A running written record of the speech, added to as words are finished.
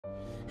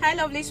Hi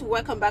lovelies,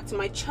 welcome back to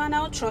my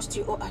channel. Trust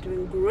you all are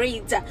doing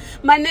great.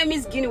 My name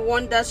is Guinea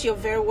Wonders, your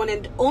very one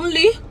and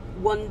only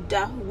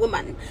Wonder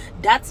Woman.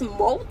 That's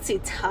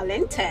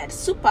multi-talented,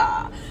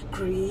 super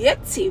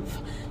creative,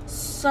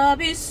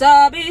 sabi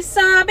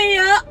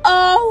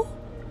oh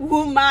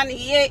woman,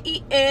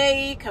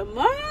 yeah, come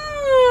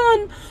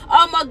on.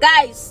 Oh my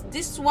guys,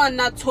 this one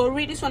not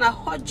Tori, this one a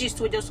hot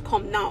gist will just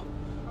come now.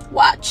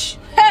 Watch.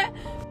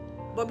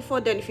 But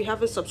before then, if you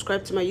haven't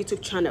subscribed to my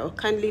YouTube channel,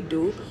 kindly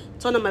do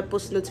turn on my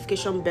post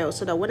notification bell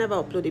so that whenever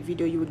I upload a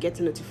video, you will get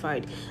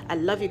notified. I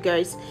love you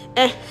guys.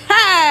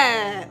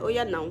 Oh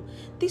yeah, now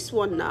this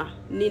one now,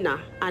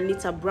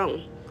 Anita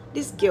Brown.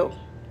 This girl,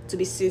 to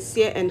be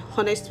sincere and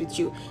honest with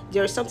you,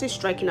 there is something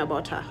striking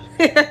about her.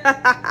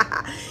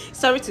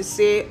 Sorry to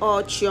say,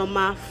 all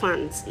Chioma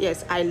fans,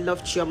 yes, I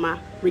love Chioma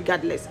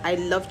regardless. I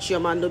love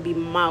Chioma, no be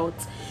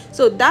mouth.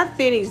 So that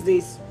thing is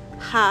this: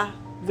 her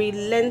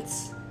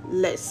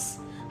relentless.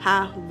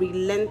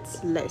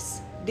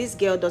 This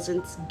girl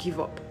doesn't give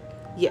up.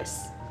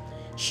 Yes,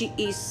 she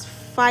is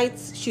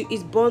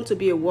born to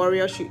be a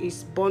warrior. She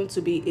is born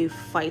to be a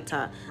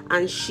fighter,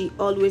 and she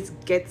always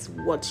gets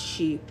what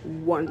she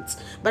wants.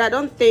 But I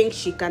don't think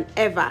she can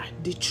ever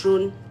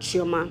dethrone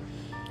Chioma.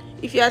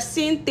 If you are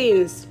seeing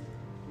things,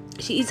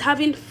 she is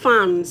having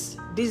fans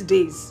these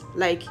days.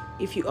 Like,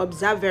 if you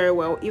observe very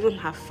well, even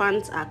her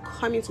fans are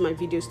coming to my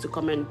videos to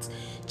comment.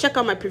 Check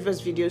out my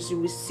previous videos, you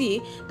will see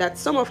that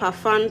some of her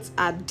fans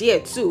are there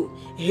too,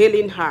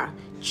 hailing her,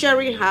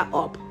 cheering her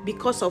up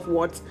because of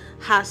what?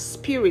 Her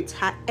spirit,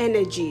 her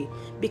energy,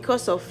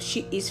 because of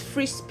she is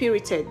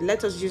free-spirited.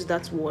 Let us use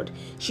that word.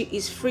 She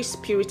is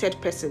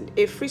free-spirited person.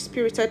 A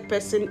free-spirited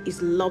person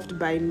is loved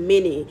by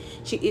many.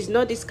 She is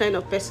not this kind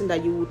of person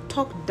that you would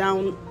talk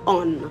down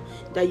on,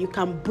 that you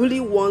can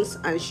bully once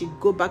and she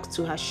go back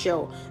to her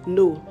shell.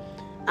 No,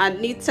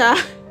 Anita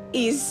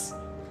is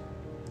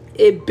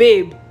a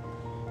babe.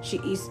 She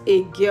is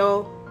a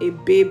girl, a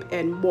babe,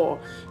 and more.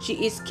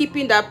 She is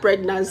keeping that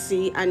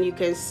pregnancy, and you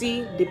can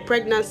see the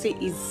pregnancy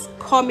is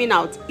coming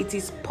out. It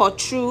is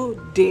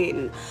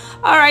protruding.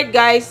 All right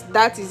guys,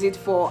 that is it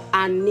for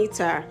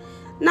Anita.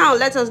 Now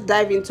let us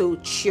dive into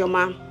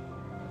Chioma,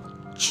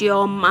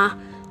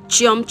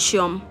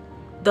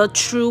 the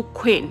true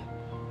queen,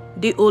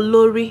 the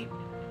Olori,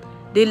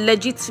 the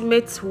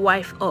legitimate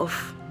wife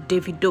of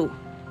Davido.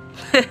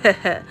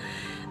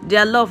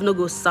 Their love no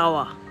go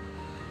sour.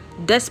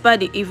 Despite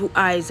the evil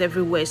eyes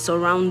everywhere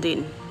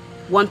surrounding,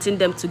 wanting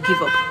them to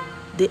give up,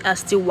 they are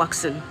still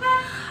waxing.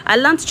 I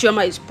learned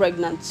Chioma is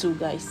pregnant too,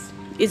 guys.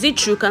 Is it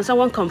true? Can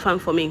someone confirm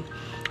for me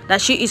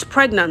that she is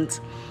pregnant?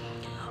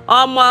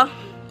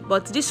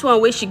 But this one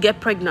where she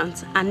get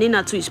pregnant, and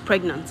Nina too is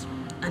pregnant,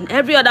 and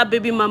every other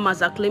baby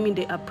mamas are claiming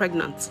they are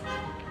pregnant.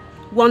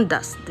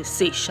 Wonders, they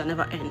say, shall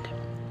never end.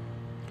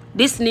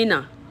 This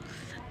Nina,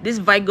 this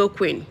Virgo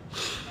queen,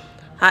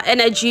 her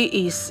energy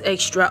is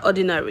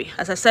extraordinary.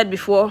 As I said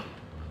before,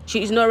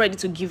 she is not ready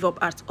to give up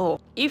at all.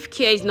 If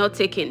care is not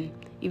taken,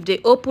 if they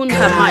open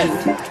her mind,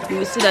 you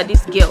will see that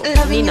this girl,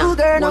 Nina,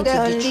 wants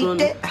to dethrone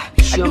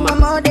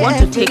Chioma, want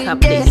to take her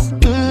place.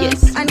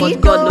 Yes,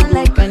 but God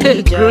no go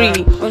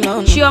agree.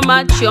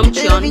 Chioma, the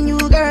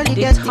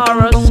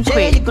Taurus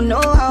queen,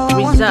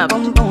 reserved,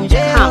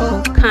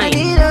 calm,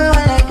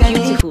 kind,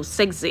 beautiful,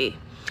 sexy.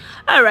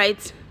 All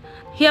right,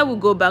 here we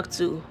go back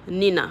to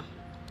Nina,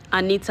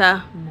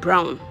 Anita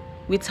Brown,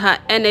 with her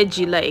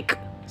energy like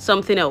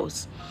something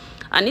else.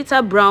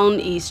 Anita Brown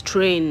is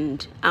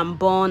trained and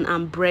born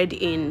and bred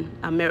in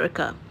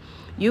America.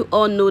 You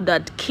all know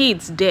that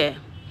kids there,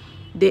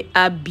 they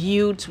are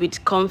built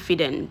with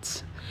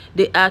confidence.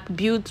 They are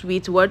built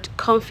with what?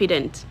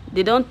 Confidence.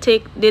 They don't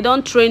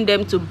train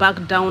them to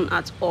back down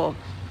at all.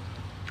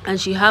 And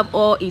she have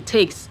all it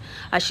takes.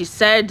 As she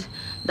said,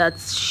 that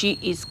she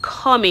is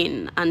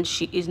coming and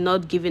she is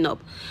not giving up.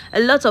 A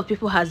lot of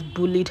people has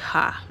bullied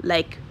her,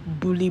 like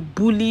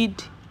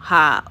bullied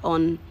her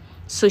on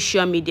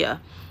social media,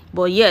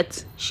 but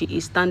yet she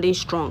is standing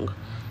strong.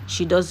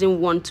 She doesn't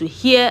want to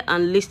hear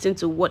and listen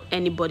to what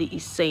anybody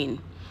is saying.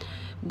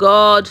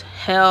 God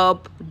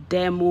help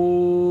them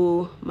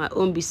all. My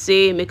own be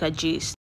say make a gist.